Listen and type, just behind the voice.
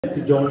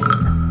To join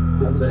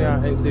this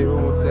event.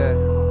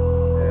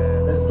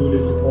 Let's do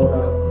this in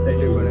order.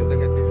 Thank you.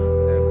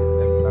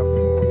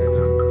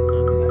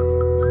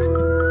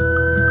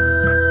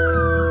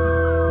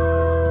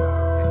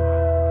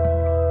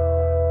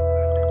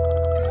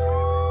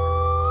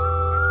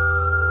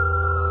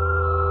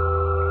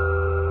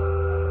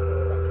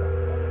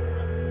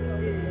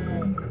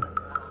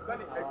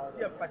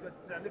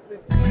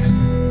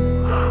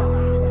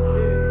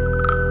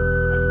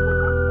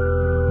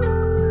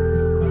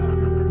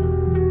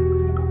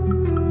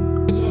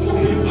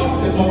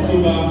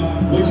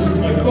 Which is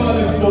to my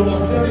father, to all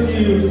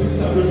 70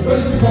 some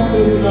refreshing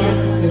cocktails tonight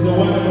is the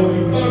one and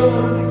only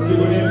Baron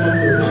Libanese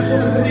cocktails. I'm so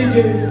Mr. DJ,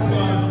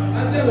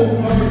 and then we'll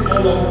come it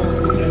all off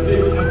with a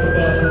big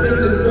acrobat. This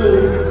is still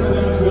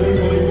summer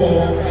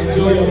 2024.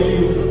 Enjoy your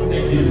meals.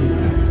 Thank you.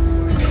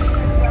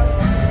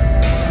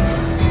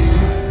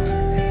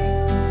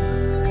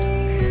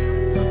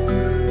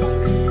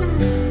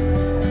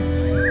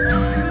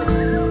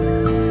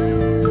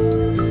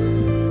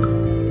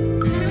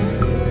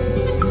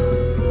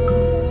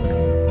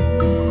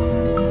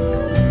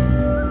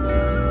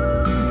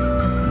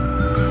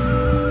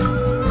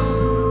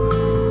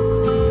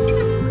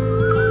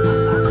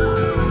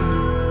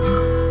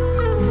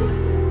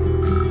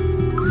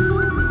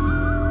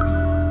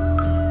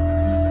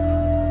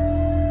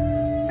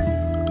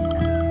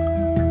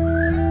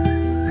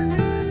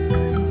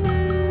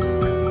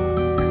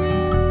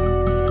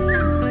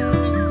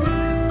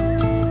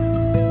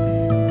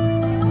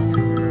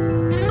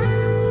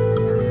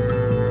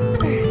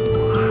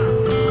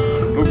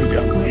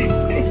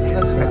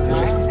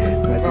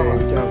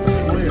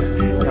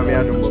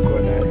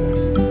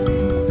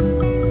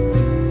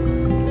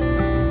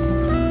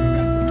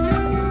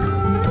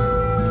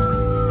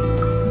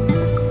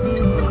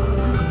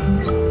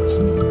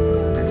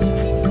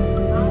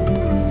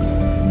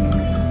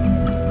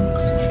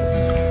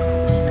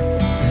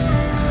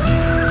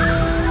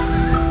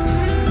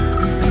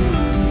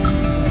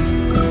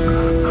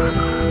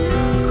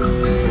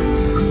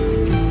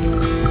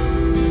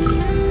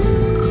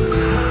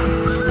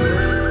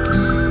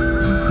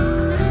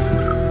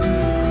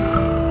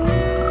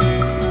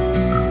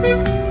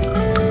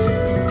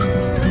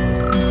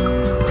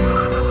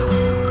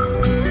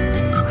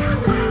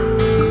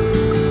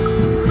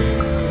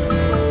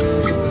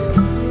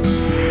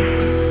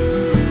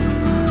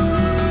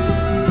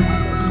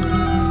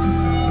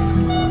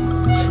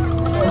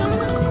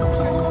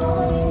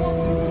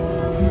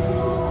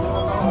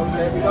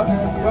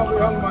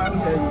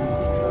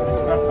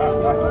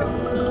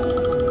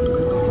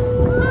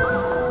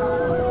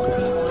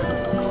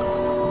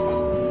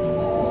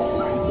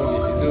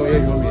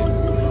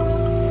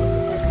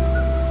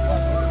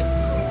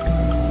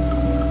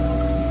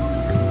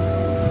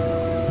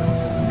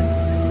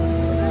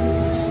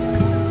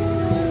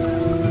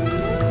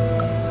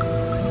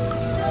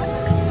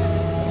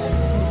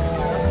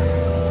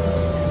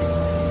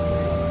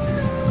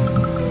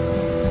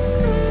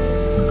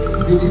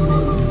 Good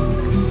evening.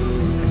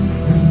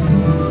 This is the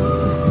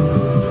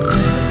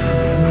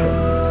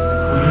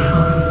we're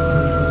starting the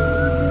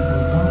ceremony for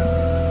now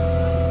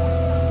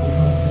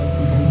because that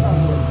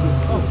is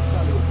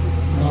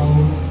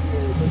loud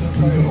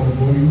speaker or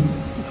volume.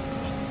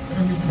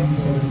 Can you please,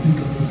 for the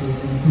sake of the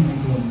ceremony, put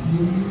it on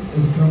theory?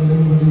 It's coming,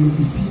 everybody will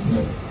be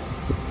seated.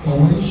 But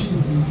when she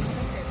is this,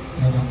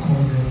 then I call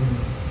them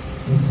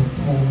the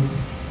support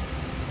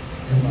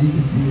and make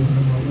it be a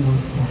number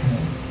one for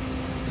her.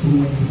 So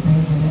when it's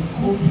time for that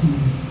call,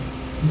 please,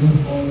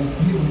 let's all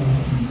be on our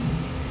feet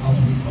as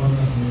we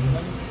honor him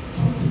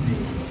for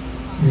today.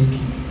 Thank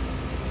you.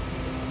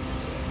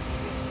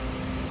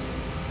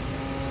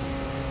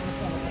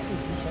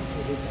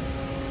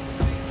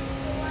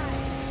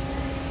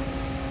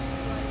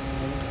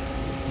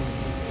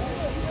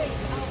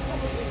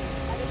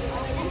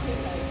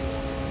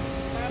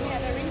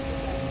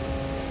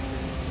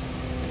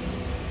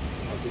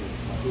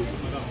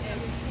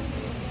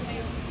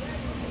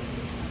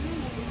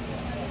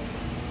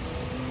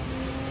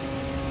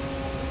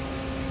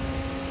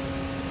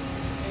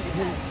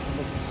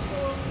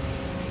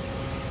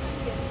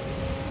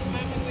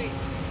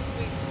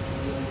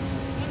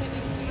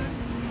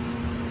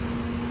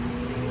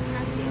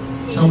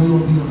 Shall we all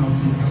be on our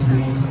feet as we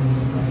walk around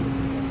the bride?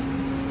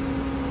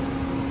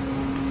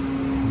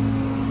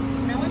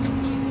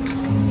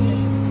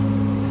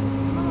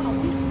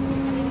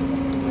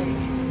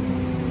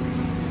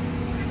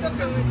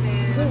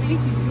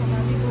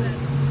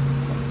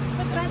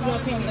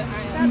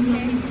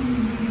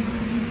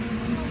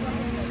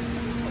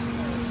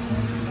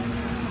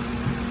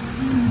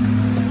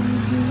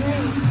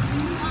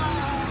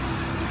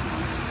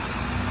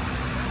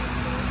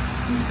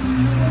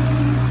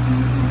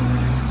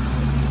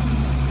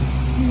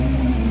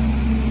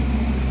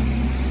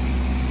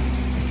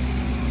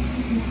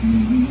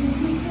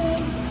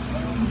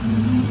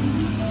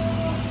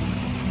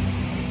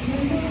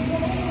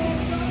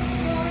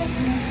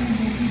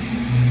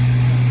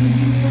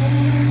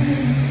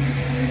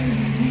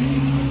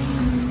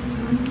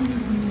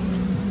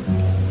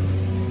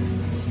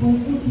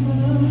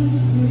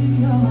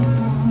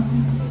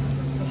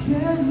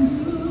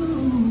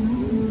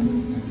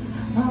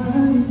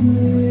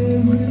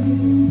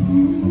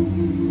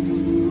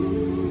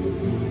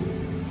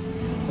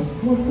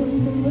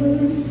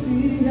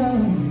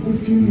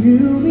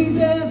 knew me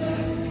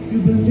then, you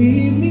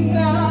believe me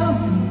now.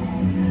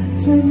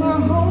 Turn my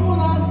whole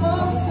life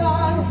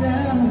upside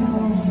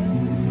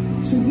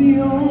down to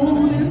the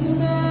old and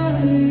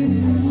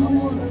married.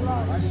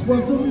 That's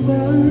what the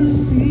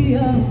mercy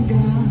of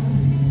God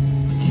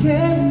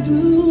can do.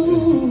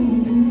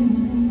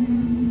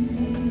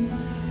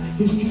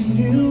 If you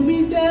knew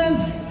me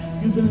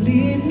then, you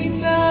believe me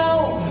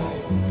now.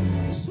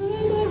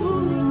 Turn my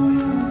whole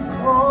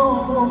life, oh,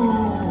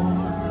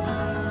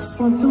 that's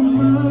what the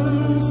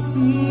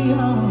mercy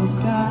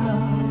of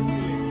God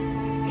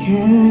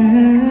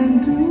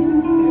can do.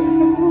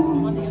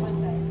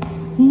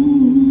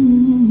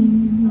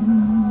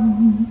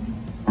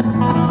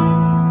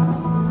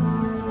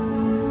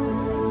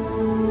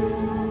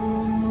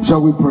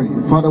 Shall we pray?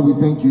 Father, we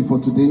thank you for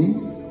today.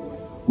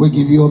 We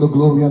give you all the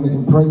glory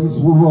and praise.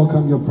 We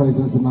welcome your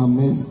presence in our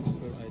midst,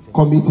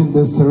 committing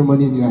this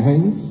ceremony in your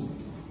hands,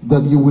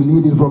 that you will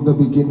lead it from the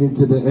beginning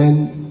to the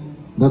end,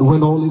 that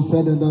when all is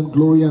said and done,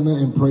 glory, honor,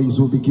 and praise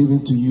will be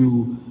given to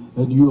you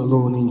and you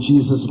alone, in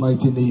Jesus'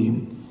 mighty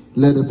name.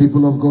 Let the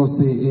people of God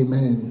say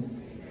amen.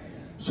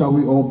 Shall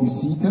we all be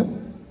seated?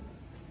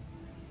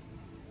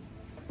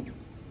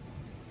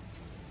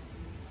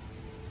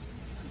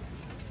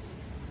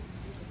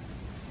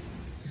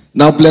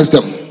 Now bless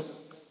them.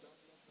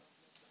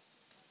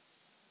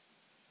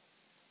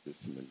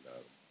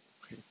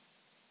 Okay.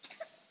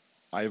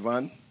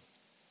 Ivan,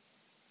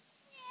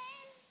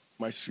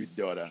 my sweet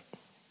daughter,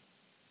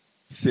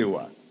 say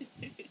what?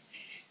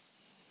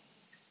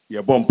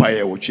 Your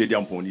bumpire will trade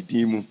upon the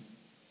team.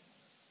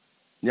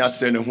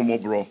 Nyasene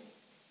humo bro.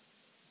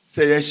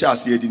 Say ye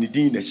shasi di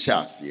din na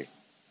shasi.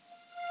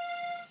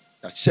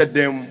 Na shed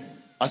them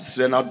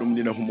asrena dum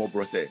di na humo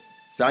bro say.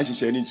 San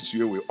hye ni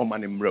ntusu we o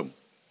mane mram.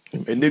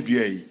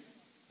 Enedua yi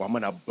wa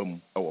mana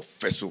bam e wo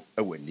feso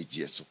e wo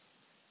nigye so.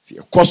 Se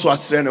ekoso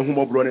asrena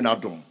humo bro ne na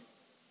dum.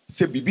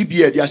 Se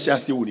bibibia di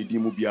ahyase wo ni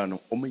din mu bia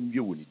no o manwie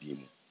wo ni din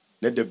mu.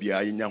 Na da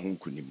bia yenya ho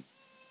nkunim.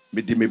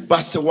 Me de me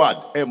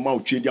basewad e ma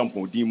otwe di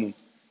ampon din mu.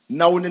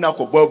 Na wo ne na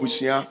koba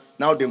abusua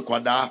na wo de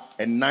nkwada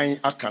enan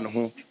aka ne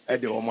ho e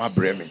de o ma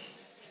breme.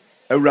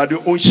 Awurade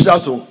onhyira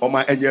so o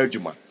ma enya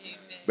adwuma.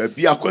 Ba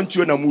bia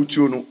kwantuo na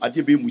mutuo no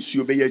ade be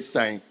musuo be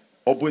yesan.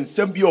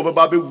 Obonsam bia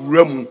obeba be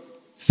wura mu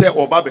se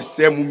oba be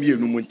se mu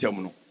mienu mu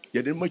ntem no.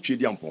 Ye de matwe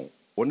di ampon.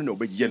 Ono na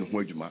obegye ne ho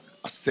adwuma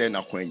ase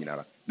na kwan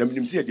nyinara. Na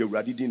minim se ye de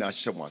Awurade din na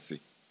ahye mo ase.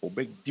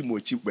 Obedi mo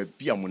chi ba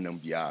bia mo nam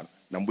bia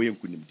na mbo ye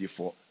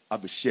nkunimdefo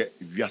abehye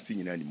wiase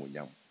nyina ni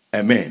monyam.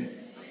 Amen.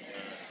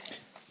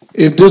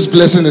 If this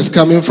blessing is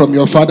coming from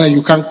your father,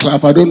 you can't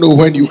clap. I don't know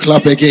when you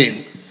clap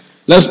again.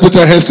 Let's put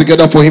our hands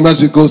together for him as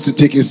he goes to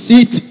take his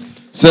seat.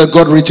 Say,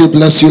 God richly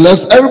bless you.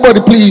 Let's everybody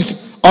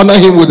please honor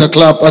him with a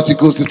clap as he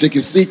goes to take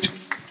his seat.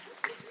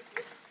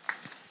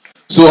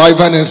 So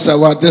Ivan and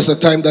Sawa, there's a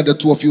time that the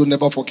two of you will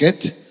never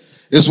forget.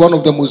 It's one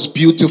of the most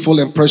beautiful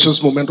and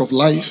precious moments of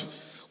life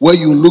where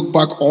you look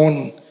back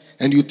on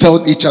and you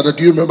tell each other,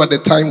 do you remember the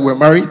time we were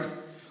married?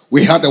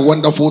 We had a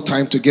wonderful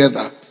time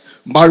together.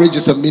 Marriage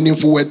is a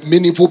meaningful word.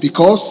 Meaningful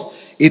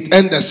because it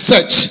ends a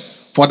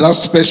search for that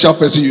special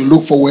person you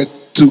look forward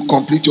to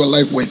complete your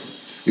life with.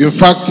 In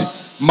fact,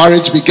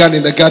 marriage began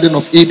in the Garden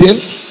of Eden,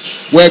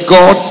 where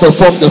God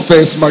performed the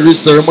first marriage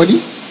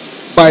ceremony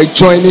by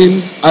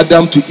joining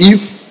Adam to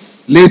Eve.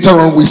 Later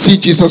on, we see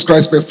Jesus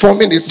Christ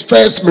performing his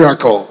first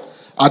miracle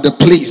at the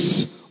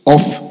place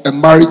of a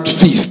marriage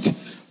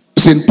feast.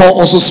 St. Paul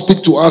also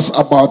speaks to us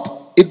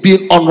about it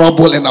being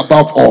honorable and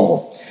above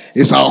all.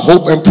 It's our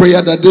hope and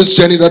prayer that this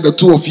journey that the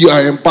two of you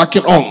are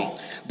embarking on,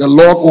 the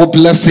Lord will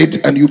bless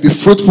it and you'll be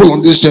fruitful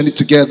on this journey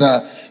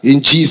together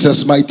in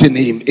Jesus' mighty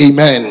name.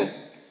 Amen.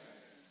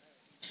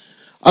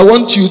 I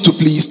want you to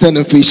please stand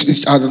and face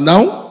each other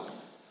now.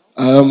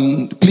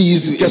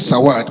 Please, yes,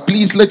 Awad.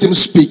 Please let him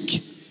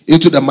speak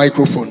into the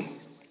microphone.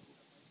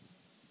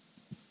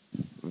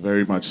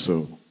 Very much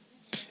so.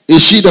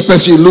 Is she the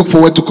person you look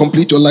forward to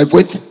complete your life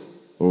with?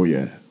 Oh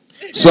yeah.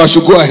 So I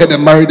should go ahead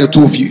and marry the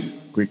two of you.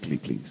 Quickly,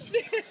 please.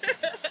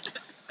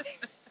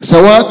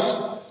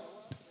 Sawad,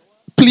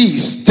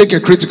 please take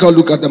a critical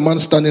look at the man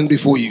standing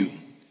before you.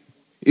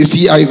 Is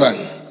he Ivan?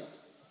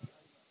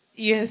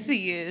 Yes,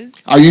 he is.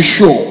 Are you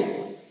sure?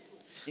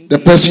 Indeed. The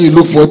person you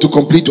look forward to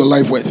complete your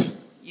life with?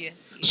 Yes.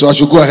 So I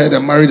should go ahead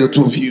and marry the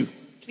two of you.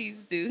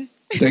 Please do.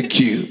 Thank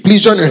you.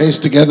 Please join your hands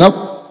together.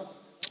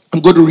 I'm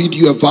going to read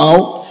you a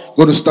vow. I'm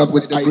going to start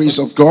with the grace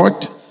of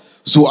God.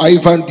 So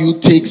Ivan, do you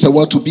take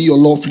Sawad to be your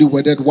lawfully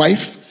wedded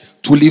wife,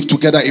 to live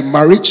together in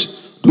marriage?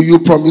 Do you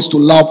promise to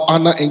love,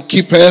 honor, and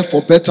keep her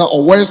for better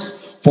or worse,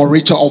 for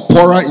richer or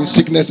poorer, in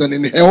sickness and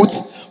in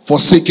health,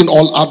 forsaking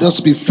all others,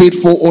 be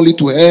faithful only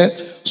to her,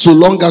 so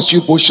long as you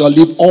both shall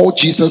live all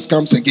Jesus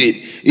comes again?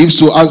 If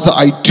so, answer,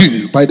 I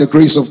do, by the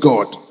grace of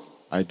God.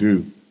 I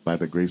do, by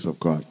the grace of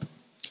God.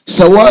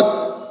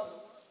 Sawad,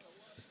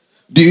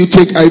 do you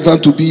take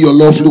Ivan to be your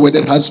lawfully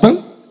wedded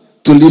husband,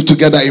 to live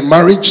together in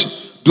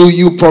marriage? Do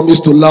you promise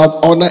to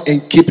love, honor,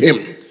 and keep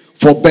him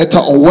for better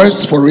or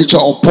worse, for richer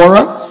or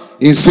poorer,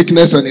 in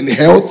sickness and in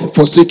health,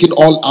 forsaking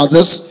all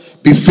others,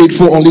 be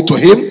faithful only to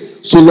him,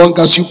 so long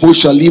as you both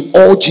shall live,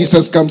 or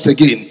Jesus comes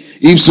again?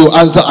 If so,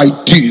 answer,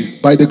 I do,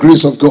 by the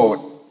grace of God.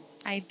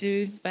 I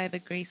do, by the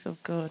grace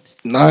of God.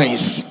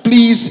 Nice.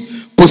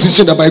 Please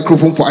position the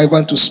microphone for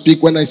Ivan to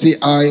speak. When I say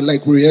I,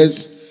 like we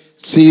rehearse,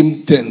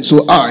 same thing.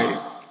 So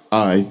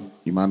I,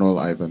 Emmanuel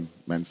Ivan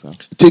Mensah,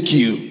 take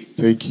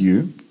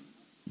you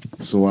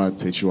Soa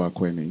Techua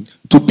Kwame,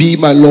 to be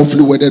my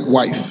lawfully wedded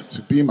wife.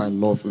 to be my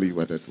lawfully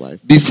wedded wife.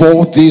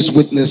 Before these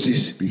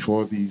witnesses,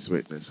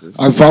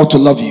 I I vow to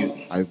love you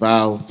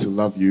vow to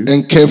love you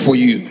and care for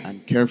you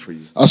and care for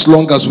you as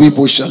long as we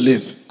both shall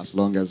live. as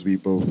long as we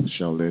both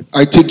shall live.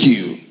 I take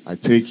you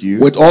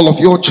With with all of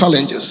your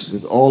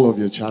challenges all of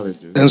your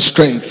challenges and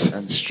strength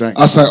and strength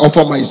as I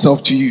offer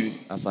myself to you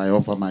as I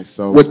offer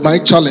myself with to my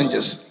you.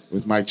 challenges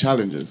With my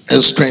challenges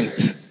and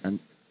strength and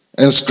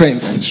and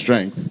strength.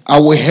 strength. I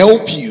will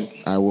help you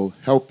I will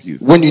help you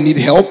when you need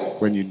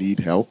help when you need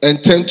help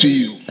and tend to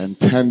you and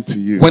tend to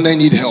you when I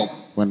need help.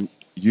 when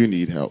you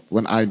need help,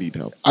 when I need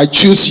help. I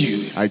choose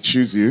you I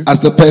choose you as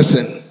the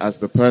person as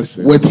the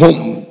person with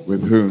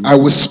whom I I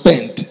will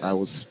spend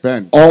will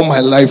spend all my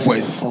life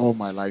with. all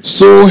my life.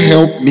 So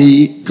help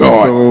me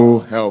God. So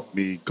help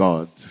me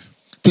God.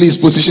 Please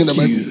position the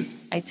mic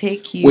I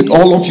take you with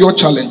all of your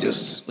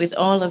challenges with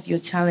all of your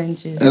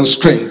challenges and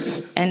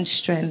strength and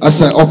strength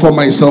as I offer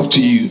myself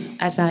to you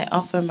as I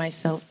offer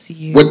myself to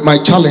you with my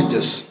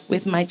challenges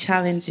with my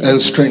challenges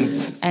and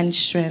strength. and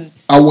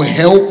strengths. I will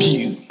help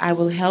you I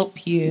will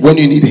help you when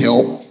you need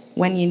help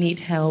when you need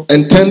help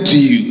and tend to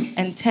you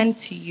and tend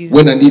to you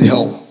when I need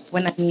help.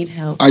 when I need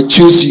help. I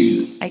choose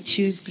you I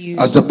choose you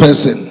as the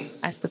person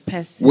as the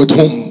person with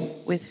whom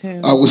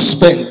I will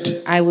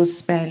spend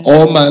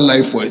all all my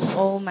life with.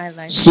 all my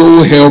life.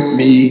 So help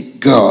me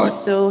God.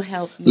 So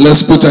help me.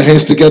 Let's put God. our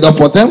hands together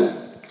for them.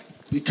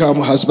 Become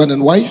husband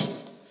and wife.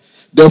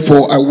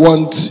 Therefore, I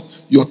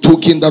want your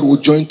token that will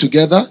join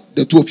together,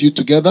 the two of you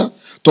together.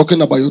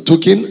 Talking about your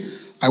token,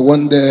 I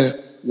want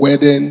the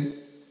wedding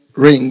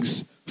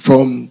rings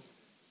from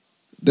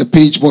the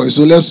page boy.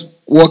 So let's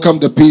welcome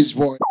the page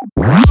boy.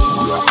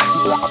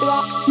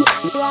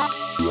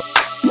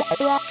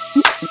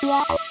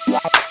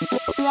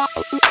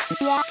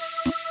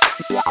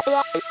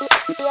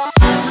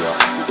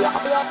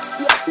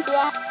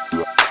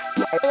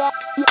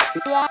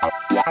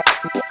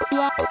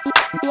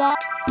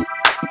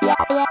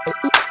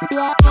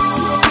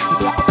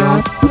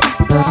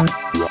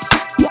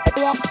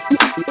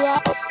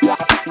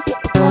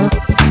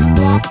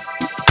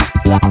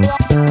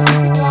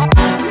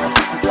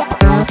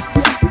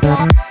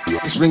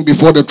 Let's ring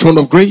before the throne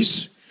of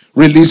grace,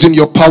 releasing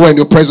your power and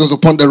your presence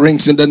upon the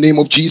rings in the name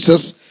of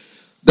Jesus.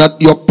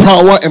 That your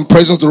power and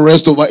presence will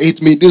rest over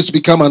it. May this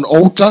become an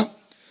altar,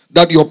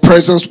 that your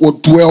presence will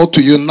dwell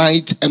to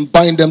unite and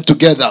bind them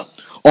together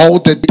all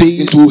the day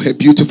into her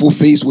beautiful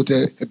face with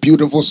a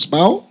beautiful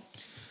smile.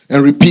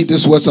 And repeat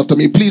these words after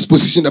me. Please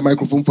position the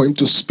microphone for him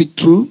to speak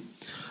through.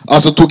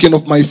 As a token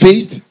of my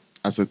faith,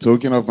 As a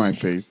token of my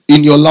faith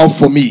in your love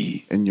for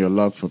me, in your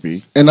love for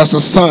me, and as a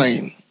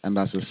sign and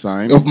as a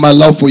sign of my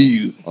love for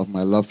you, of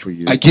my love for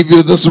you, I give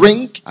you this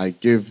ring. I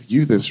give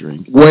you this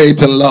ring. Wear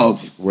it in love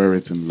Wear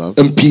it in love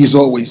and peace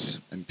always.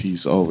 and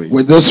peace always.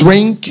 With this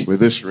ring,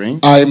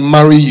 I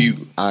marry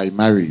you.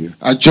 marry you.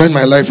 I join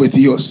my life with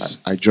yours.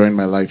 I join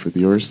my life with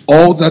yours.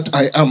 All that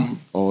I am,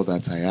 All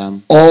that I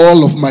am,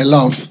 all of my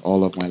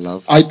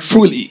love, I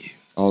truly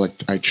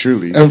I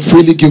truly and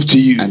freely give to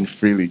you. and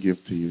freely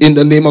give to you. In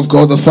the name of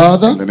God the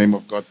Father, In the name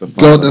of God the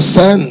Father, God the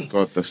Son,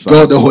 God the Son,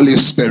 God the Holy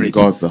Spirit.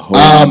 God the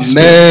Holy Amen.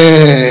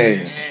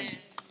 Spirit.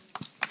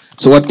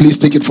 So what? Please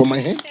take it from my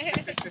hand.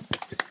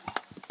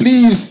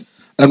 Please,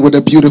 and with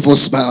a beautiful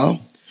smile,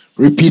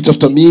 repeat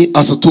after me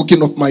as a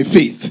token of my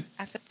faith.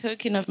 As a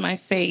token of my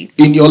faith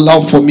In your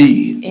love for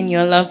me, in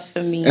your love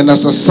for me and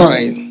as a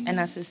sign and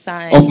as a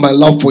sign of my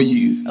love for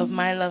you, of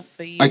my love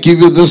for you, I give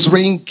you this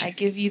ring. I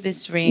give you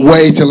this ring.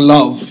 Wear it in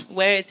love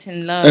Wear it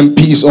in love and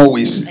peace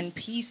always. and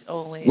peace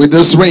always. With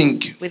this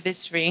ring, With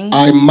this ring,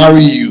 I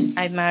marry you.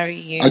 I marry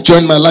you. I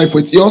join my life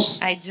with yours.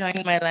 I join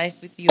my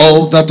life with you.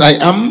 All that I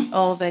am,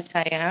 All that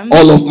I am,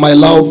 all of my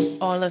love,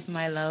 all of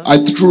my love,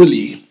 I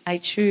truly I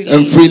truly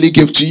and freely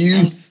give to you.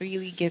 and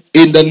freely give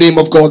In the name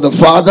of God the in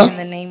Father,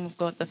 the name of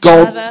God the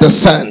God Father, the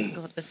Son,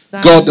 God the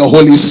Son, God the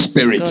Holy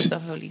Spirit. God the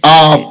Holy Spirit.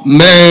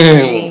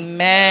 Amen.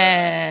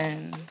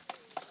 Amen.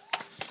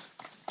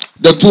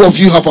 The two of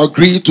you have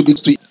agreed to be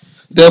sweet.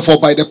 Therefore,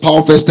 by the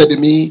power vested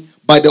in me,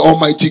 by the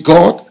Almighty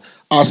God,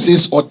 as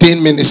his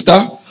ordained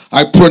minister,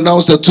 I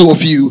pronounce the two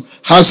of you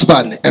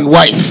husband and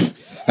wife.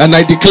 And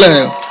I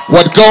declare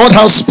what God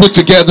has put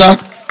together,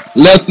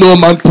 let no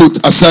man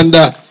put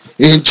asunder,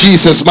 in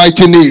Jesus'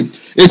 mighty name.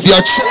 If you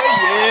are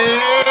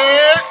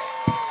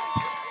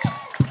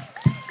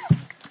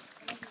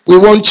we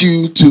want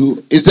you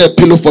to, is there a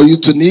pillow for you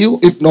to kneel?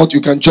 If not,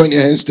 you can join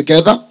your hands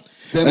together.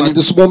 And in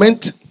this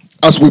moment,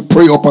 as we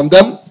pray upon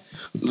them,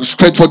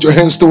 stretch forth your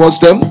hands towards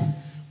them.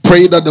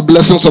 Pray that the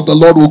blessings of the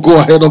Lord will go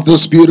ahead of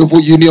this beautiful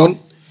union,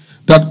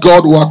 that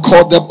God will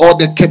accord them all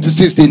the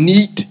courtesies they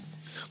need.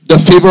 The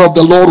favor of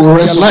the Lord will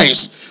rest in their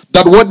lives,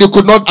 that what they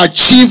could not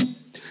achieve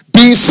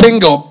being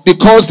single,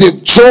 because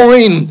they've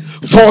joined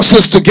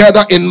forces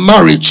together in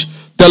marriage,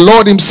 the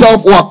Lord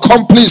himself will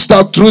accomplish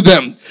that through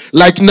them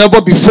like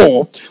never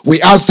before.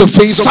 We ask the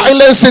faith,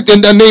 silence it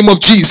in the name of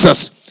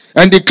Jesus,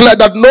 and declare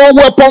that no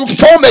weapon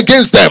formed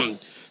against them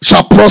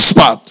shall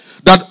prosper,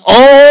 that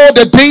all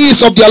the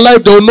days of their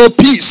life they will know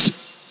peace,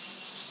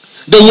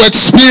 they will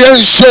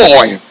experience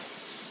joy,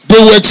 they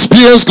will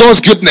experience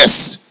God's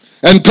goodness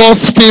and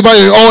God's favor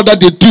in all that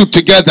they do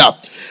together.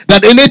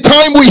 That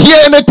anytime we hear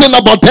anything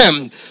about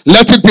them,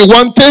 let it be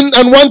one thing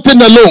and one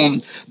thing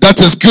alone,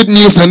 that is good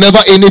news and never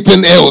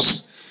anything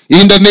else.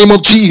 In the name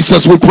of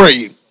Jesus we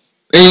pray.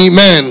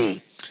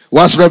 Amen.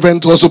 Was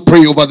Reverend to also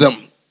pray over them.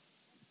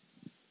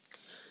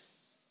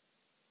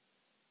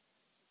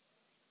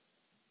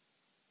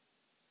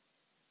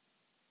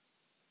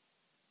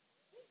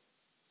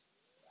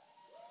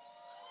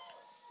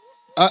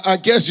 I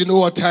guess you know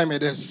what time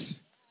it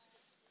is.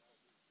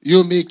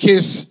 You may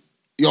kiss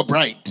your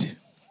bride.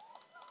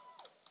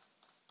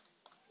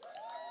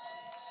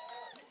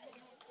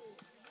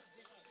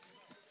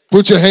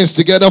 Put your hands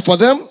together for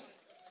them.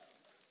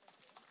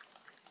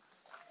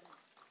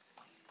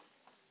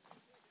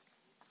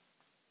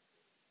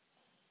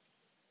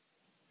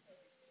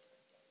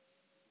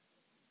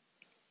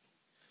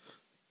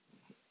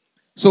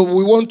 So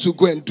we want to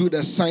go and do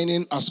the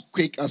signing as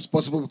quick as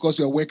possible because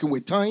we are working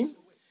with time.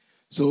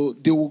 So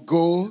they will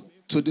go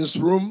to this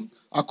room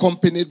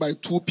accompanied by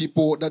 2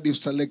 people that they've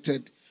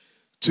selected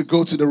to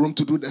go to the room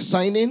to do the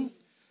signing.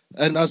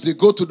 And as they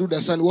go to do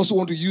the signing, we also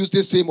want to use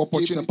this same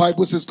opportunity. The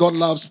Bible says God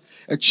loves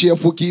a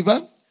cheerful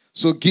giver.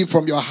 So give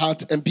from your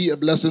heart and be a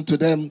blessing to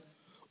them.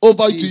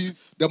 Over to you.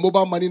 The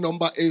mobile money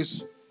number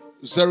is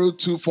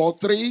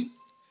 0243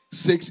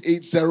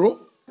 680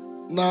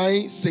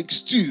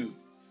 962.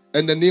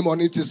 And the name on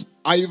it is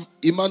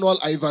Emmanuel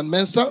Ivan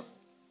Mensah.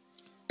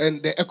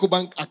 And the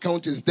EcoBank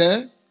account is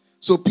there.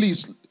 So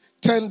please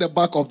turn the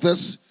back of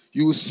this.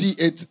 You will see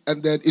it,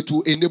 and then it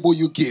will enable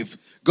you give.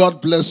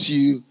 God bless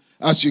you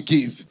as you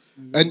give.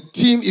 And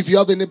team, if you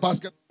have any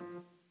basket.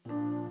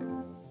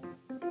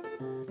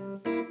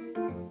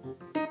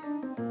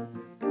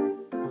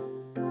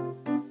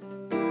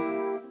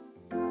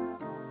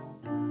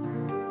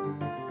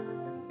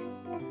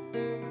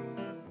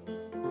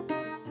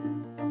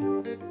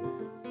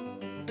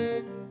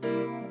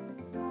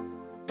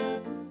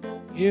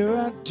 Here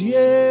I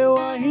dear,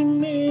 why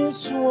in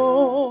this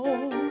war?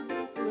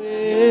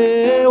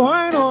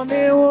 Why no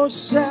ne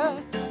was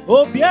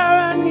oh,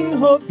 Biarani,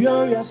 hope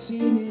you're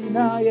singing.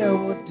 I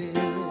would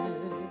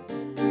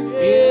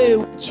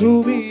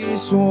to be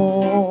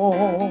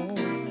so.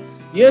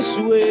 Yes,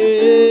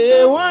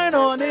 we why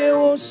no ne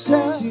was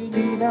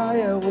singing.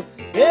 I would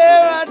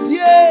here I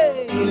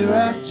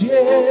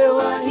dear,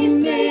 why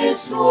in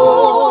this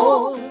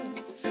war?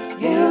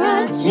 Here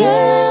I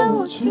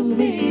dear, to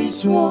be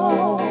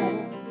so.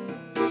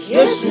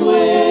 Yes, we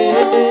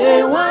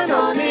why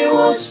no ne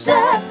was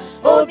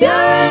oh,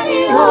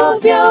 Biarani,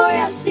 hope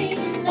you're singing.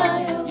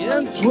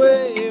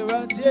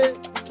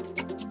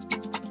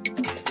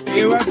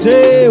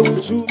 Irate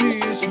to be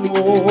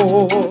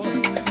so.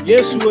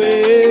 Yes, we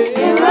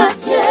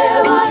Irate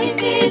wa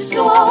in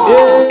so.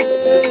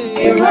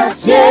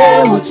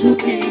 Irate to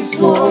be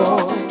so.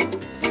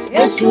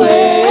 Yes, we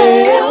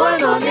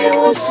one on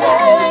the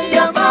say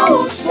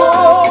Yama so.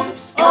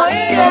 Oh,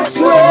 yes,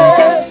 we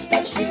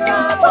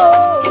Shirabo.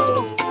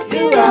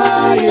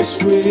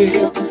 Yes, we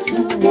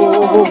to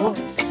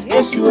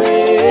yes, we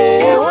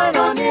one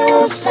on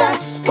the say.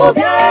 Oh,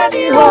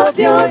 Biani, oh,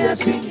 Biani,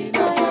 singing.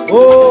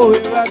 Oh,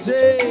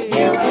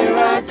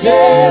 Irate,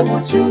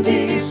 want to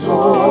be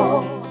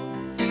so.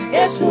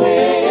 Yes, we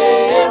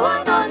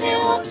one on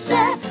the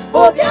say.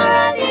 Oh,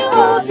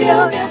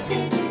 Biani,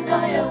 singing.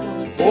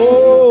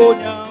 Oh,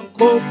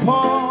 Yanko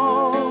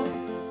Pong,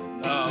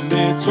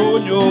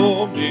 Nametonyo,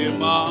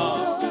 Mima,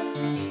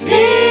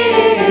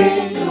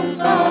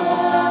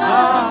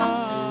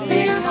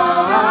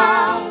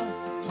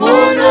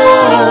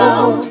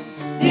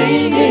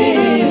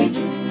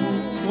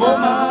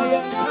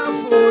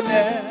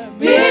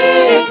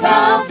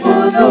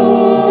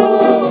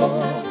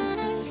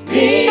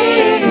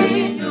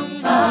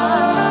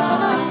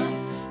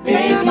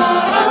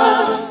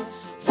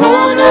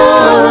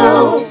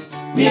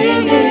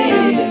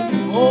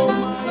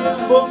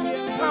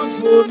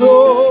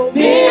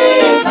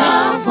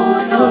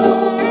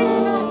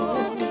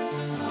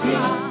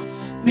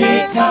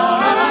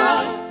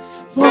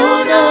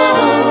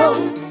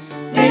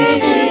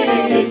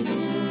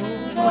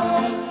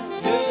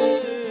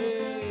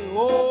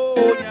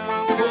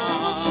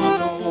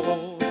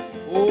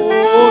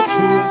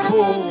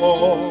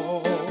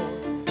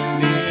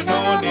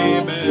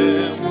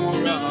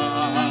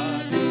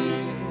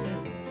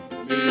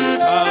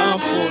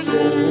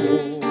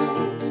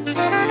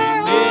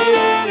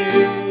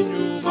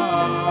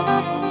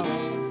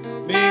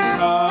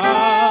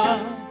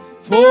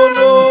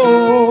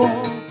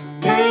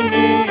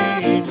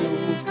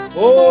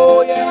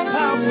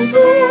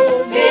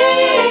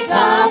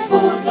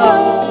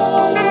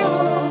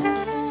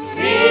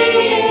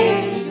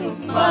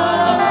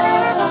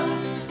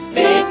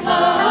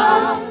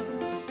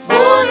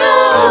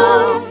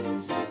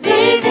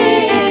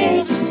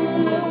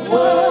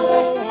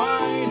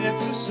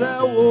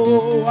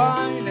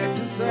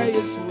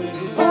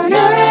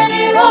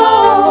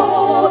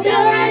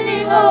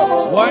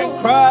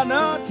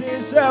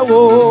 say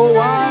wo,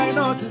 why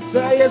not to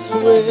say yes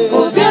way?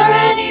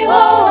 Obiarani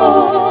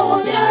ho,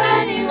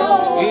 obiarani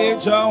ho.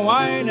 Eja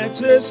why not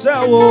to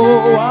say wo,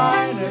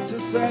 why not to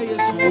say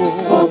yes wo?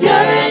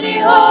 Obiarani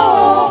ho,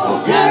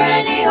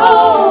 obiarani ho,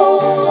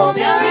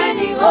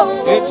 obiarani ho.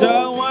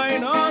 Eja why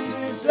not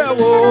to say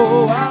wo,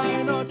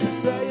 why not to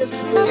say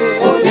yes wo?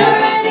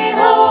 Obiarani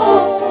ho,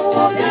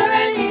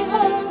 obiarani ho.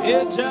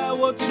 Eja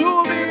wo to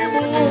me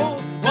mo,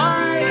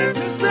 why not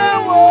to say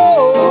wo?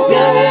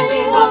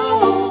 Obiarani ho,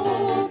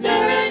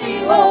 obiarani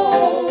ho.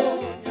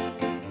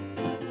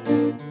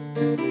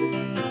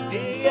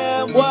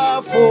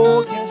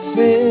 Wafo can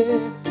say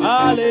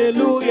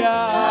hallelujah.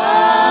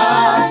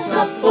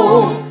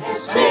 Asafo can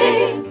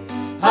say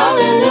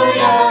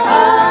hallelujah.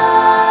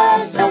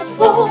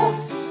 Asafo,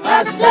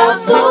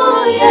 Asafo,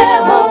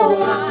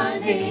 Yehovah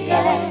ni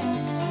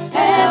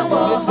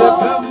Yehovah.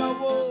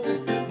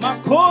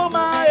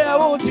 Makoma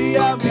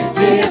yawodia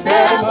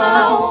Mitebema,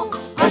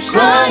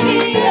 Asani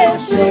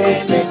Yese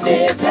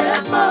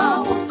mitebema.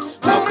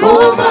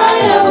 Makoma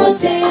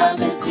yawodia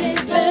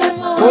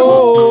mitebema.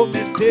 oh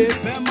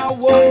mitebema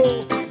wo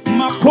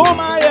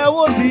makoma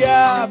yawodia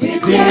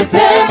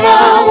Mitebema,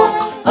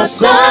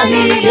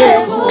 Asani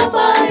Yese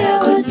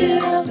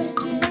yawodia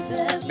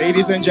mitebema.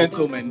 Ladies and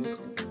gentlemen,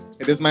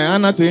 it is my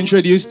honor to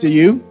introduce to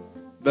you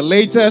the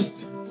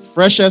latest,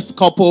 freshest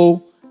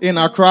couple in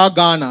Accra,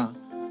 Ghana,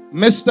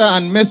 Mr.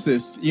 and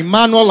Mrs.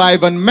 Emmanuel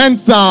Ivan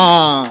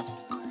Mensah.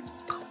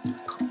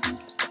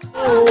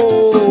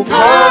 oh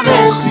Come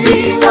and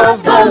see what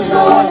the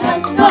Lord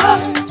has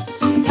done.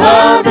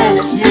 Come and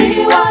see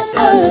what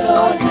the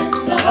Lord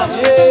has done.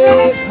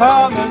 yeah,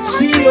 come and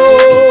see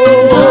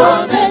oh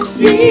Come and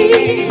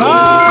see.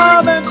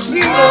 come and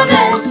see Come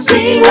and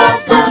see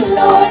what the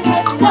Lord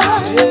has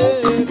done.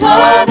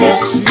 Come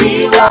and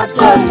see what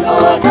the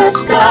Lord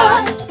has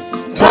done.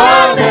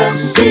 Come and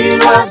see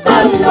what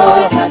the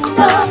Lord has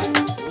done.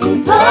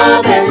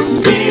 Come and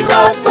see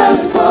what the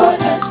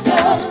Lord has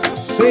done.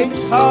 say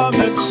come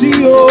and see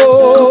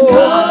oh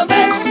Come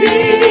and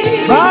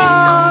see.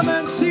 come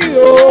and see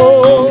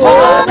oh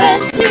Come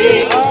and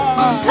see.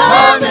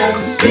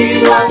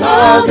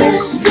 Come and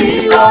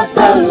see what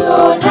the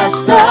Lord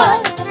has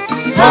done.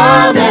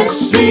 Come and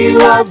see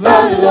what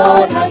the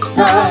Lord has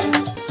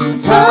done.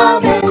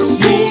 Come and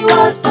see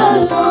what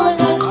the Lord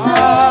has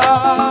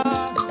done.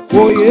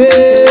 oh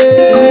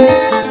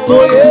yeah,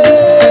 oh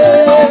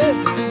yeah,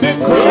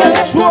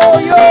 because oh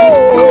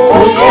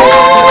Oh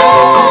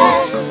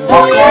yeah,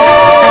 oh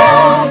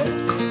yeah.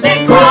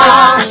 Big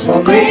cross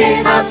for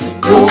me not to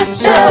do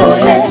so. Oh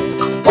yeah,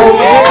 oh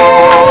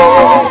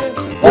yeah,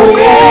 oh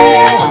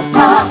yeah,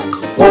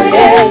 oh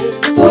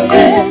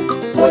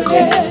yeah, oh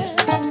yeah.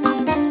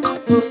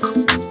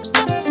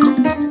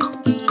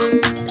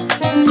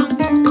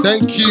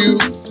 Thank you.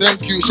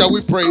 Thank you. Shall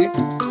we pray?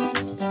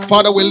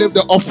 Father, we lift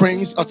the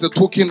offerings as a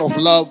token of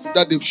love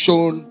that they've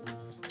shown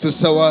to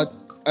Sawad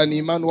and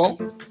Emmanuel.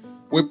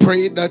 We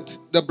pray that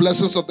the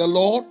blessings of the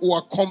Lord will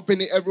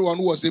accompany everyone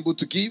who was able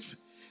to give,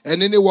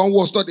 and anyone who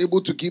was not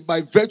able to give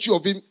by virtue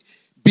of him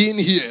being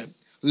here.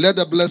 Let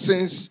the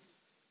blessings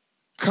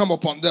come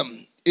upon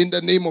them in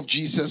the name of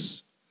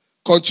Jesus.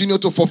 Continue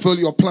to fulfill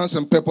your plans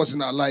and purpose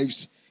in our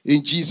lives.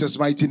 In Jesus'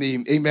 mighty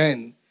name,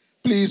 amen.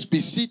 Please be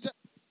seated.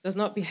 Does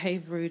not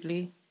behave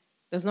rudely,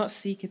 does not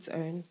seek its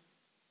own,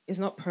 is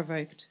not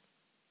provoked,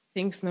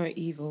 thinks no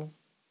evil,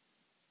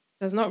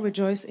 does not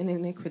rejoice in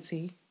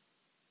iniquity,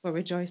 but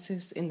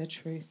rejoices in the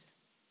truth,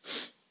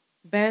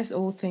 bears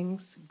all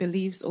things,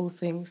 believes all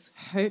things,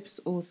 hopes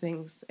all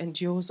things,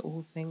 endures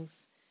all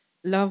things.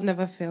 Love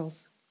never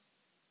fails.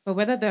 But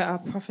whether there are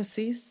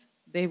prophecies,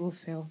 they will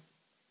fail.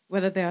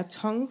 Whether there are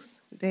tongues,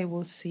 they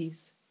will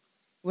cease.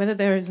 Whether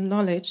there is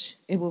knowledge,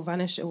 it will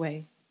vanish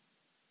away.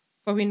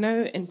 For we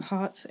know in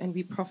part and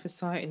we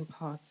prophesy in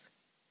part.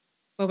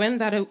 But when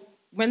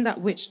that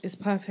which is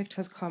perfect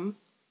has come,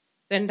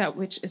 then that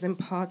which is in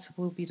part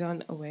will be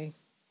done away.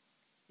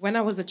 When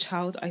I was a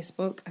child, I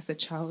spoke as a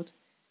child.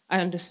 I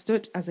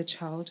understood as a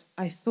child.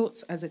 I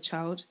thought as a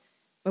child.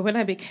 But when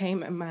I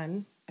became a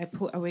man, I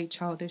put away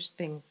childish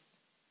things.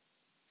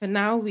 For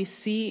now we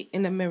see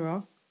in a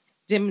mirror,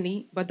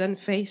 dimly, but then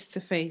face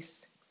to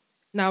face.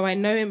 Now I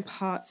know in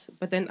part,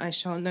 but then I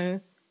shall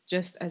know,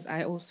 just as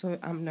I also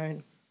am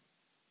known.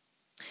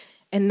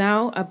 And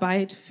now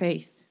abide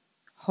faith,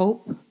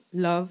 hope,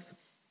 love,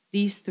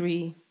 these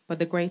three, but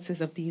the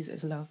greatest of these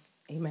is love.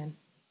 Amen.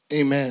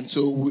 Amen.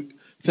 So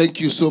thank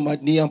you so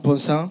much, Nian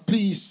Ponsan.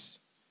 Please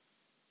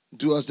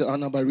do us the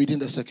honor by reading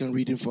the second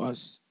reading for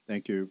us.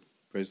 Thank you.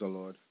 Praise the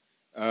Lord.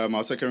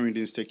 Our second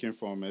reading is taken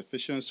from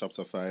Ephesians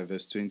chapter 5,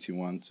 verse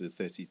 21 to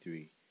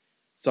 33.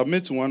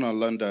 Submit to one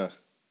another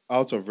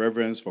out of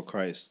reverence for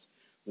Christ.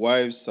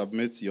 Wives,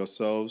 submit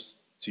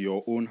yourselves to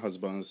your own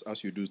husbands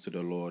as you do to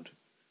the Lord.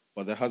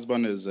 For the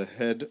husband is the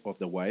head of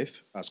the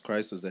wife, as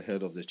Christ is the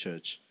head of the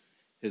church,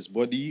 his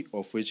body,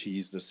 of which he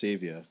is the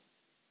Savior.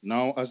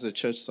 Now, as the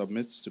church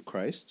submits to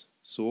Christ,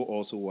 so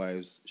also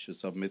wives should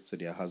submit to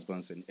their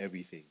husbands in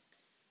everything.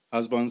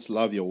 Husbands,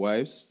 love your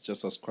wives,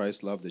 just as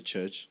Christ loved the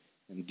church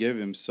and gave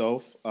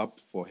himself up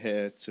for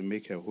her to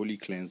make her holy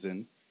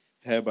cleansing,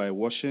 her by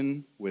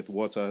washing with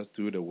water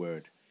through the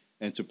word,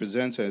 and to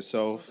present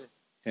himself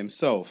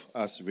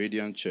as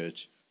radiant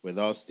church,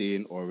 without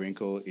stain or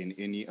wrinkle in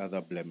any other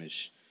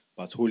blemish,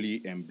 but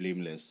holy and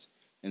blameless.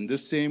 In the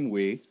same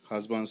way,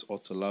 husbands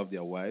ought to love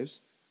their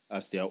wives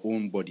as their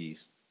own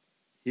bodies.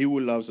 He who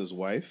loves his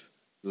wife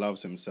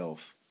loves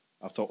himself.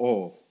 After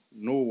all,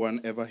 no one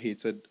ever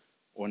hated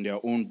on their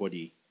own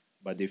body,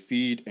 but they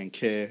feed and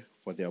care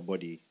for their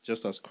body,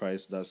 just as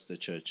Christ does the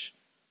church.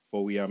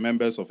 For we are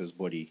members of his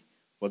body.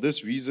 For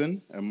this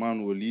reason, a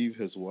man will leave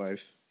his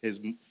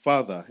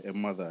father and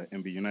mother,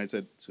 and be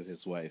united to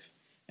his wife,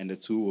 and the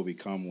two will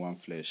become one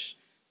flesh.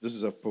 This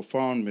is a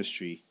profound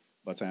mystery,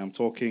 but I am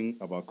talking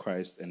about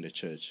Christ and the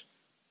church.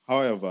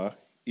 However,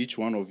 each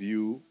one of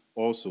you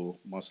also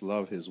must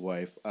love his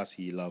wife as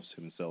he loves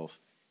himself,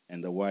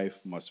 and the wife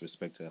must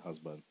respect her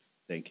husband.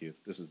 Thank you.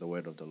 This is the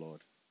word of the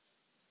Lord.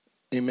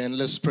 Amen.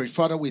 Let's pray.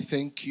 Father, we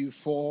thank you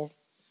for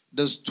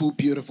those two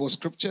beautiful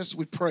scriptures.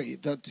 We pray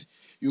that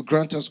you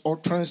grant us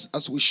utterance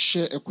as we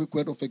share a quick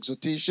word of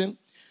exhortation.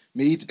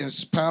 May it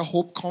inspire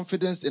hope,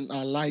 confidence in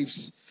our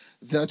lives,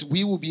 that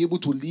we will be able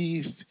to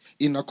live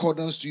in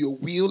accordance to your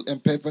will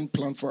and perfect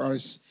plan for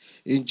us.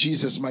 In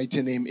Jesus'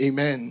 mighty name,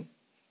 amen.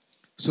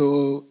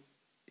 So,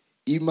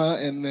 Ima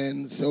and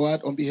then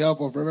Sawad on behalf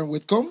of Reverend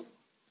Whitcomb.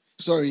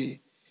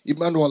 Sorry,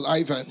 Emmanuel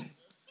Ivan.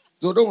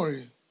 So don't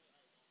worry.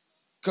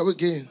 Come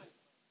again.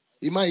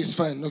 Ima is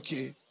fine,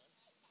 okay.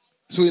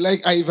 So he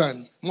like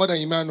Ivan more than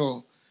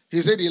Emmanuel.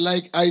 He said he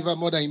like Ivan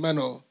more than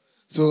Emmanuel.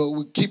 So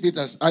we keep it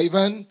as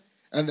Ivan.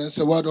 And then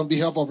Sawad on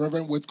behalf of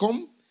Reverend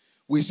Whitcomb.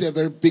 We say a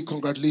very big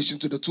congratulations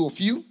to the two of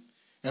you.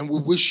 And we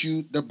wish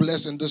you the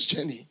best in this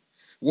journey.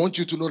 We want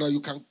you to know that you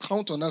can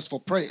count on us for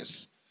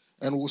prayers.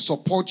 And we'll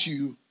support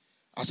you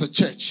as a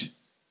church.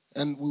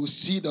 And we'll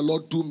see the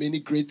Lord do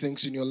many great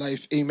things in your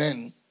life.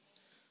 Amen.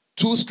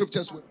 Two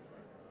scriptures.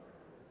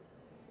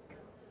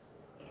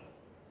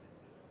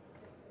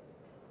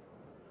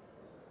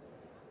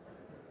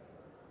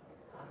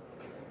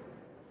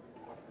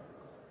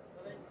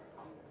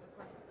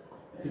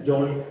 To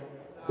join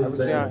this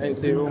event.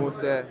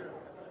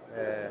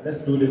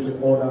 Let's do this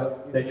in order.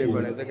 Thank you.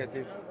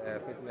 Executive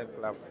Fitness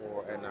Club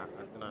for an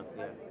attendance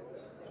here.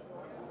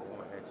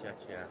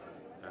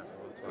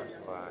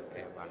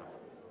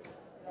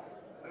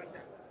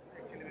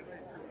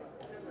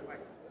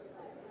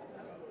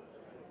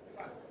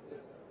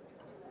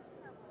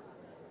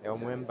 A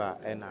member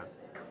and a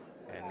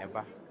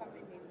never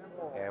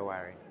a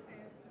worry.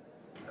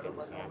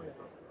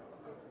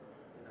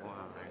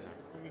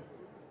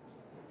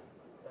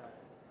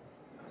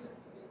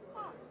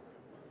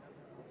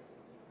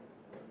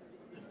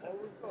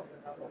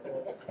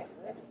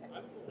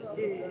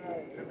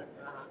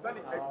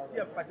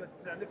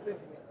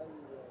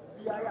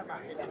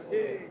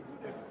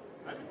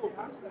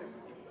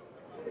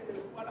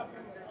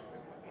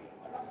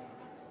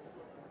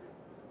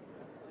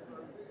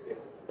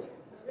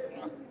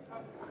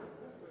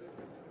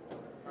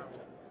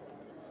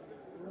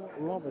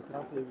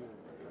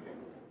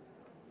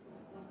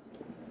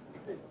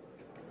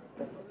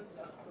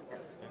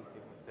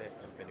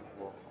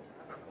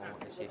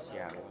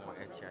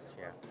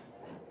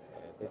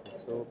 This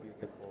is so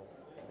beautiful.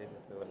 This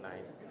is so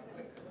nice.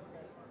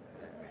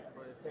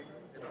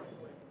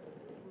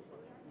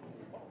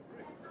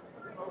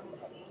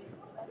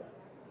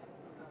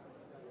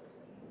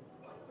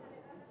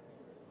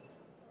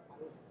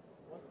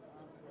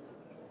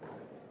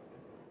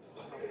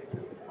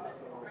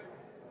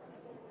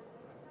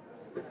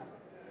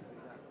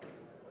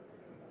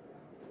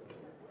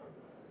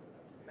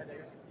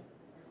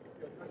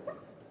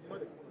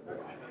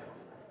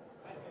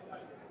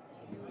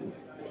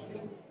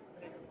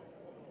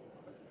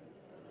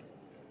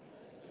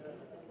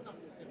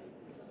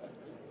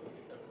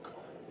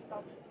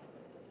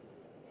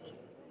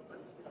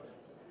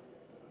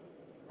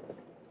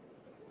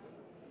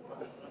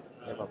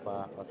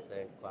 Papa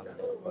Osei Kwame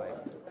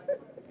Despite,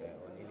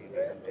 East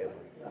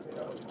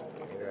Legon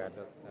Member,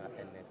 Dr.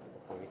 Ernest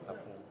Ofori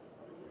Sarpong.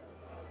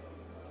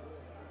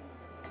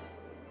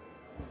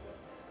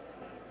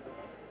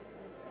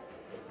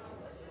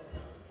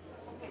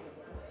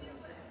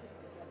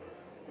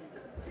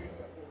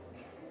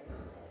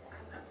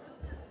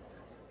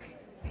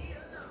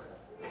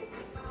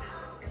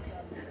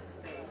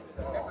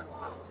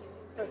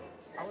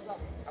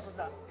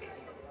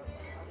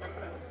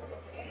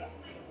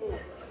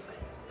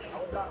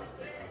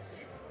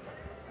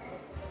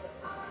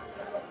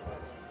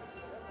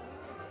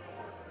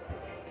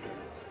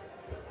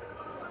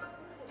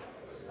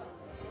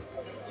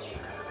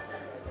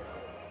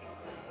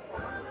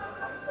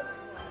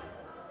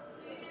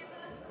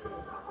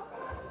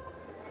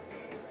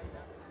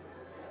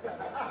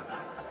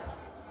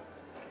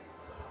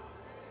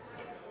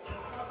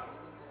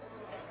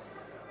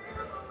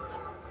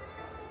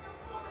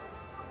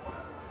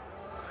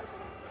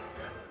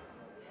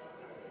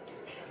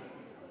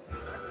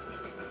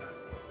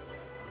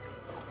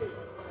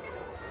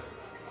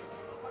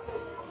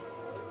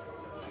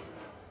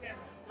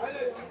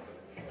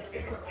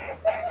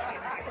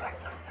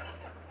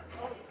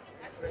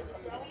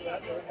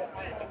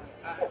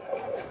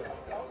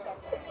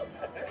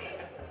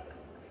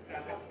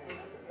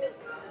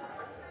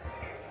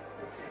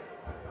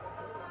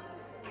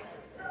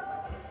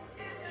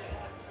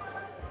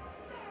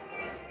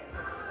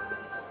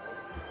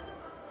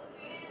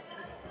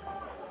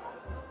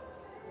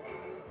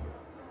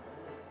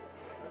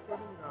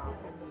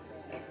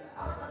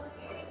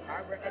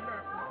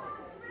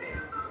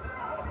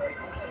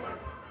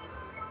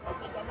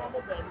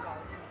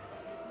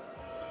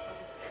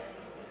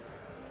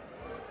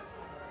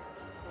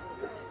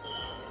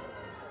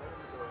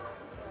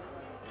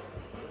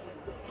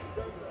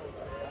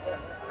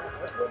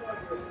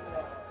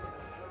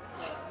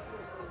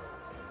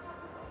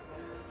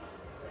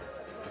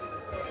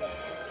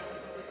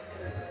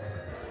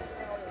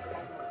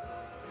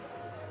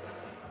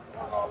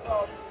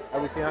 I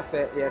was saying, I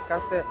said, yeah, I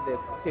said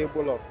there's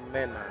table of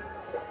men.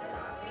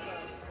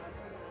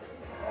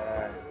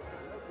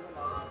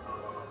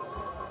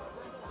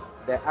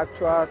 The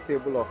actual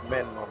table of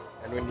men, no,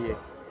 and when the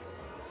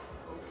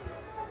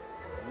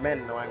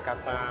men, no, and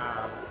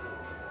Kasa,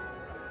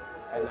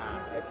 and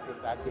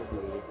it's a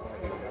table.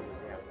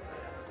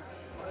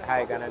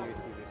 Hi, Ghana News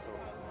TV.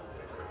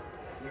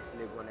 So, East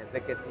Legon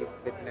Executive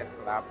Fitness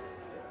Club,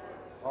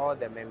 all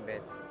the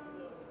members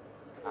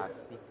are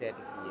seated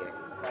here.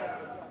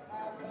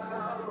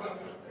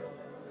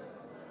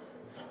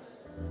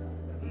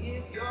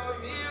 If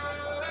you're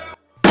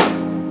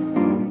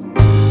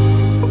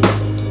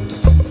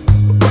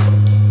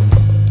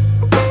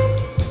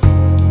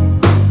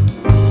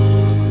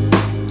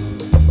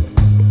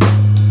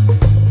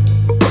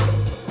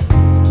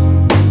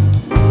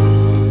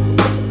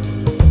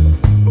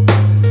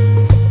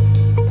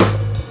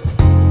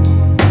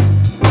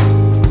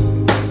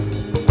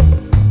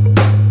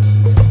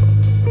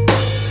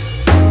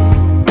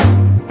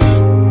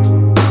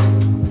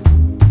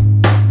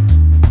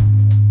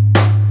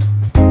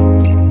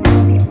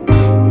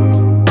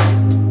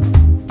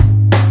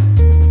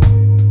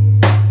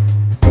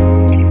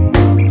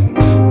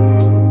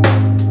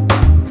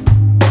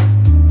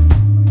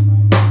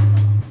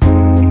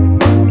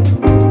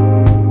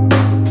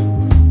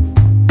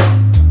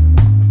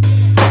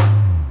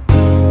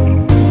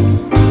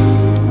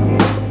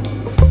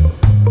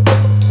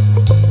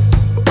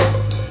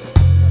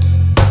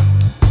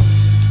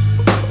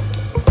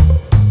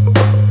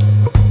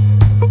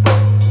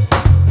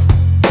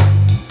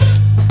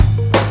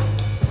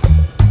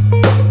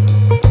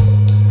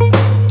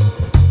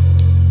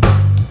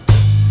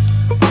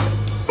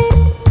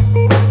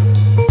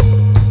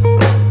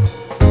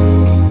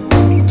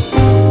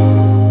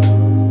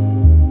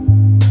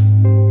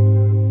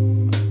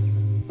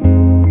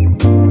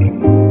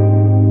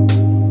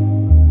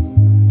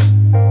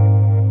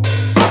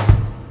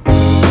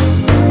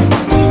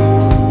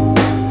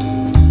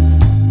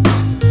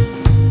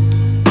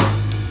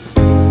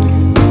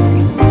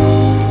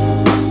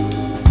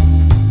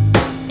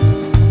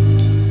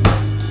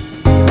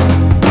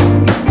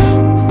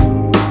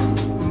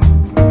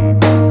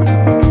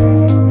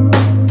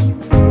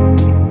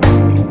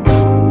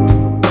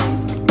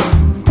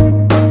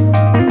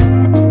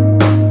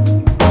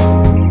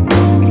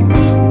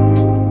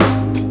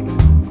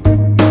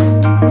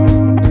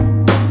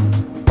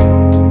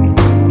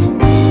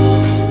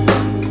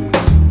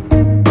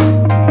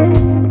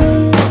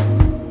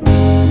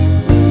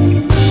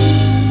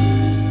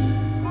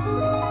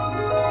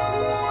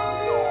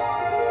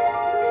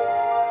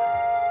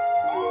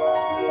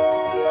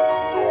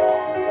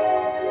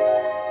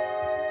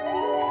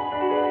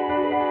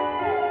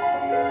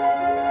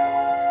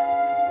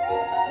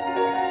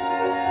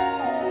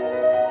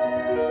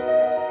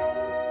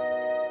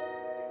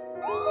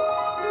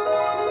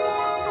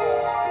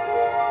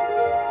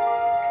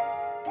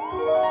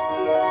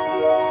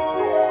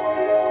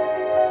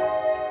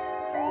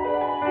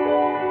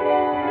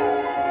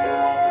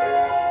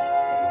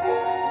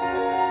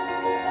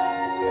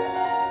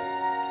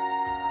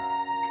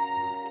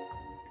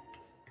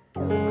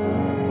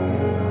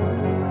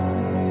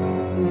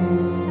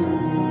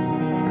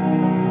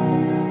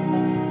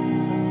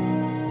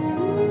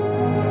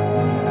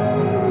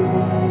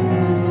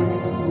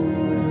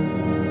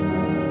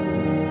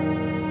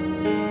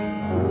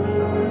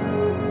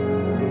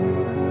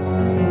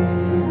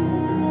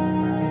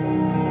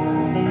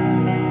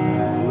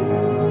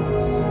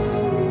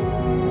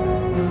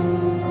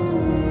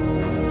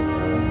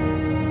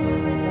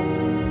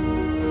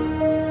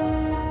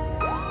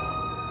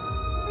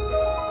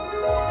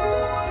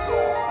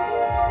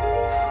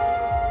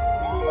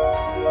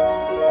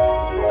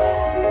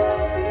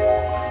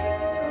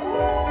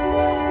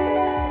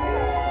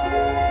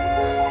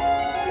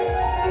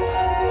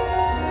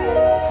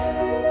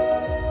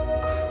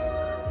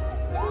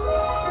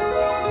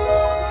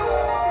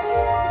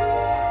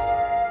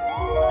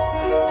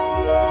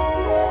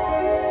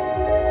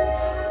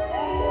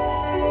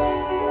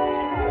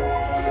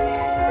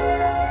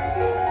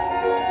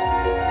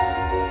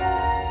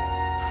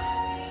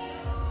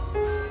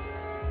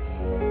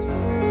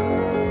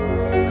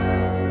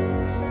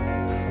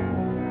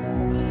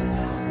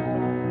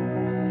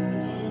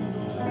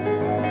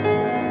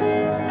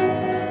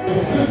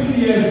For 50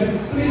 years,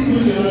 please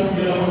put your hands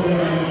together for them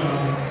right now.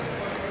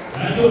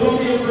 And so from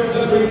your friends,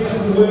 that brings us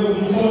to where we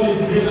call it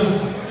dinner.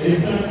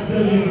 It's time to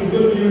send you some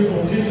good news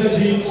from Ginger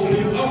G,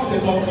 opening up the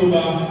cocktail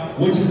bar,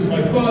 which is to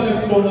my far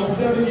left corner,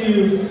 serving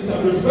you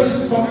some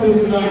refreshing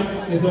cocktails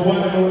tonight. Is the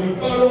one and only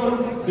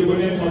Baron, the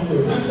Bonnet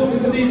Cocktails. And so,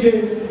 Mr.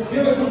 DJ,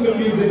 give us some good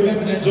music.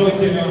 Let's enjoy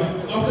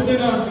dinner. After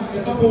dinner,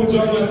 the couple will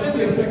join us in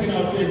their second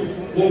outfit.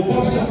 We'll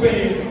pop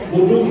champagne,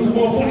 we'll do some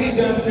more funny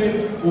dancing,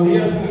 we'll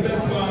hear from the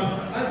best man,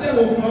 and then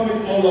we'll calm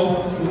it all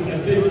off with a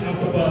big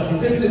after party.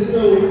 This is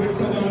Snow,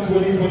 Summer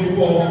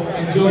 2024.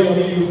 Enjoy your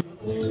meals.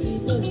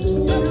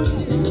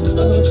 I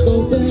must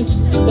confess,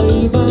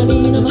 everybody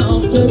in my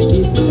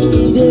objective,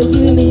 they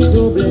give me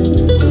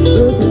problems,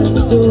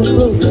 so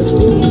problems.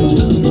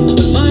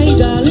 My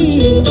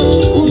darling,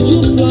 would you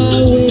fly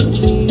with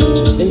me?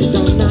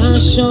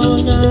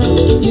 International,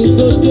 you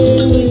go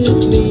there with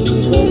me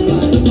for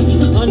flight.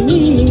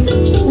 Honey,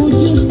 would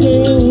you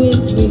stay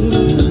with me?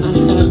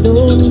 As I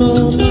don't know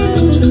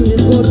mine, you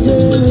go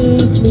there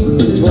with me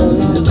for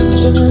life.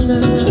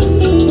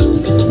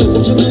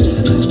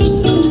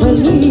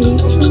 Honey,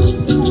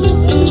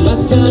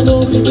 but I know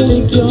you can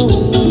make your own.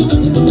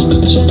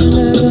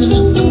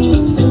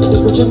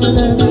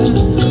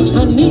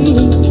 Honey,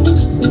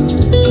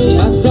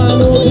 but I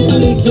know you can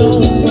make your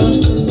own.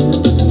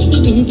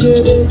 You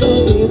get it,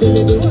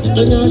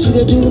 but now she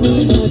do me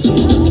magic.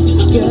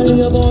 Girl,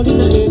 your body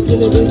na make you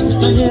live it.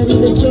 I have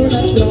it slow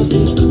like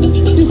traffic.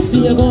 This is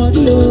your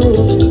body, oh,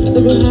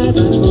 they go hide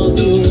and love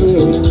you.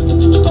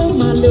 Oh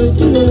my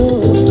lady, oh,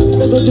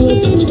 they go do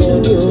it for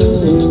you.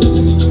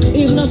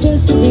 If not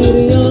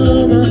persevere,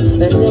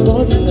 then your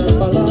body na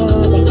palava,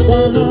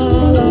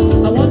 wahala.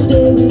 I want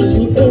day with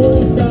you,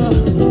 Esa.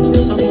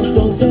 I must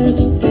confess,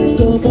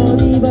 your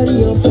body, body,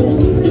 your face.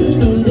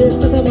 In this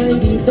matter, my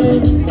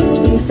defense, oh,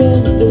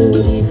 defense,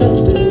 oh.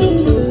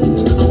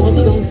 I must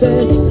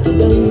confess,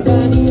 your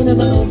body na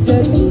my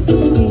objective.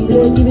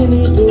 They're giving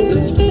me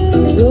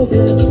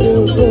problems,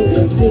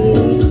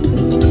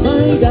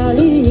 my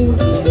darling,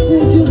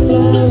 would you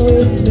fly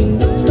with me?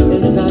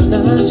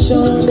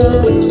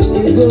 International,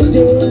 you go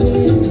there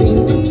with me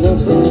for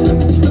fun.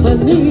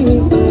 Honey,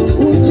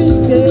 would you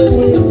stay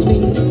with me?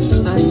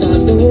 As I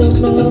don't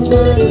know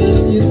why,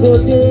 you go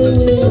there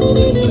with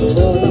me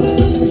for life.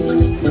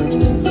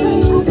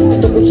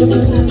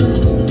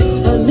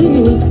 Honey,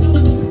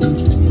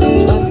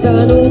 but I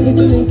know you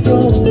can make your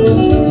own.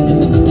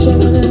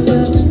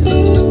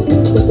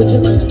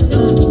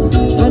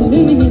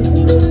 Honey,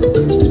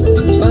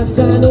 but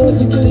I know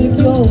you can make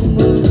your own.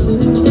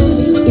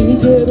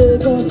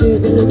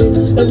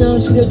 But now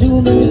she do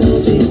me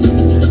magic.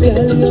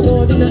 Girl, your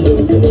body na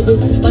make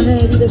my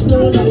head is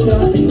slow like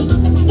traffic.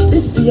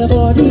 This is your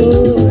body, oh,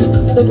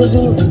 the good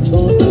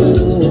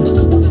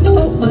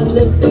oh, my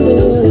left, oh,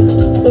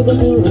 the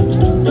good.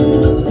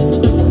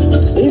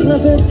 It's not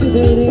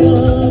festival,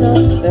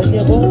 and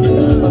your body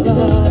na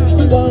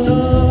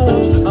wow.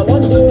 I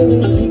wonder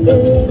if she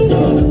is. I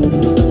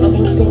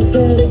must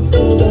confess,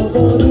 your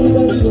body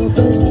that your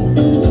face.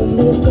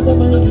 Let's look at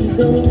my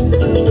defense,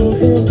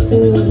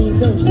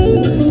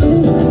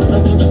 I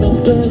must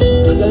confess,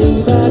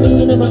 your body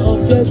na my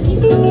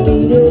objective.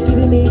 They're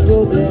giving me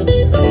problems,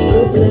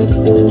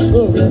 oh.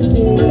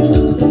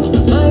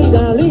 My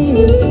darling,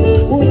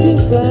 would you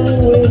fly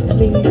with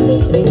me?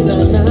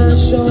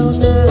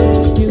 International,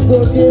 you go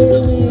there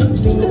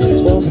with me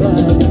for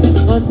flight.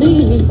 Honey,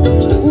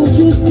 would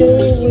you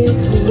stay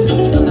with me?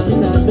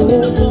 As I don't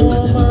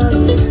know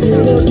mine, you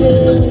go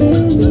there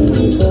with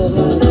me for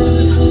flight.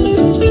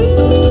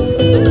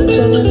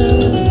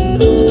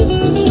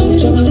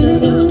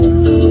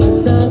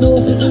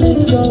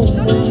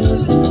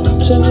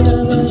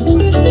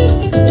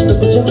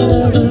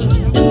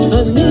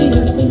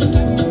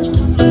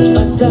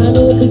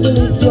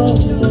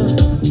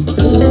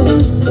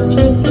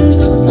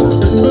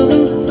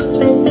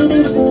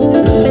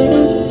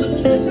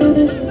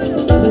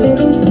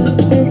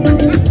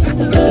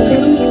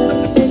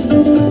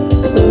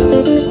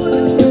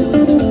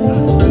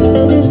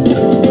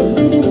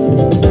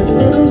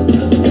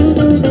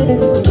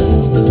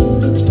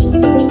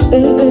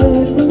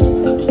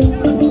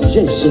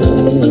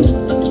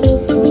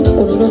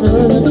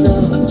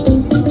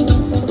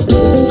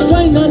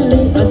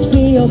 Finally, I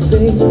see your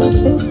face.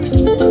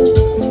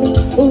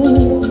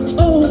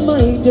 Oh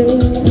my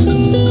days.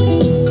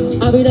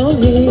 I've been down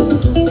here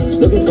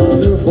looking for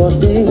you for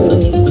days.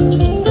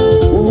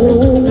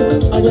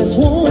 I just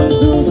want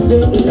to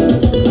say,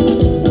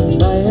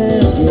 my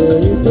head, you're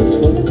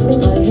beautiful.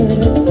 My head,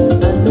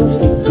 I know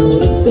fit to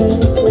reset.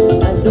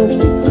 I know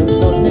fit to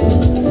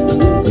connect.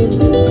 Until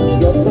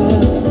your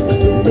back,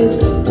 simply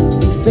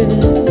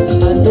defend.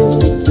 I know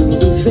fit to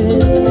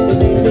defend.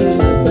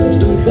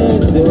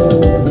 Defense,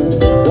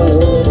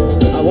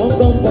 I won't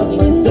comfort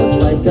myself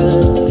like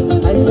that.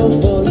 I fall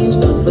for you,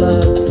 I'm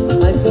flat.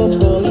 I fall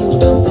for you,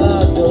 I'm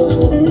flat.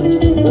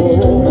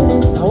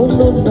 Oh.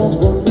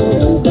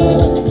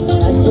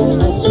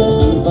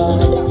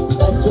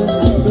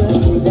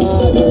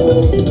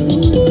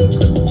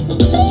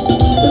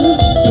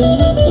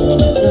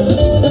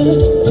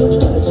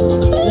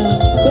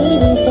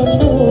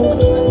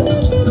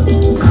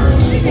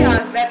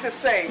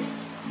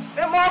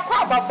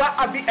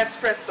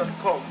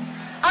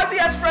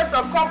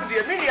 ABSpress.com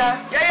dear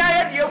Minia,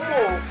 yeah, dear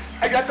Mo.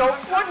 I got a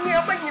phone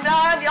near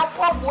Benina, near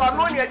Pop,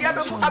 one near the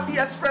other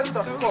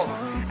ABSpress.com.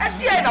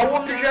 And then I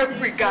will be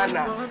free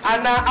Ghana,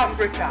 and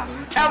Africa,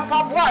 and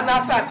Papua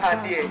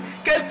Saturday.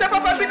 Can tell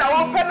me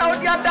now open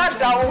out your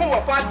dad who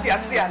are party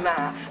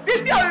Asiana.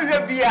 Maybe I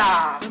will be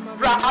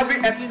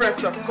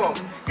ABSpress.com.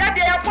 Yeah,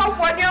 they are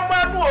Papua near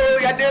Manu,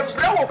 yeah, they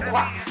blow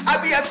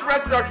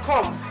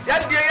ABSpress.com.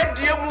 Yeah,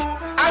 dear Mo,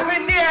 I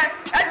mean,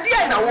 and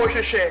dear now,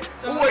 Washington,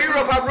 who are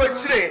Europe abroad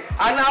today,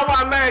 and now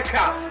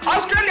America,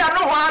 Australia,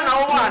 no one,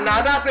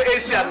 that's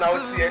Asia now.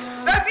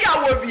 Maybe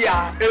I will be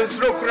in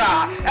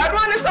Slokra.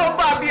 Everyone is on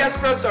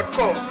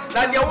ABSpress.com.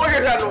 Now, your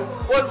warrior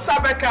was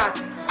Sabeka.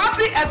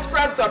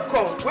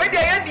 ABSpress.com. Where they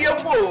end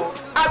your mo,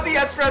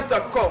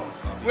 ABSpress.com.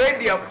 Where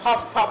they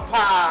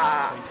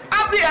papa.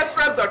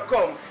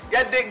 ABSpress.com.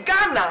 Yeah, the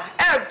Ghana,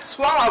 and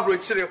 12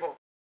 hours.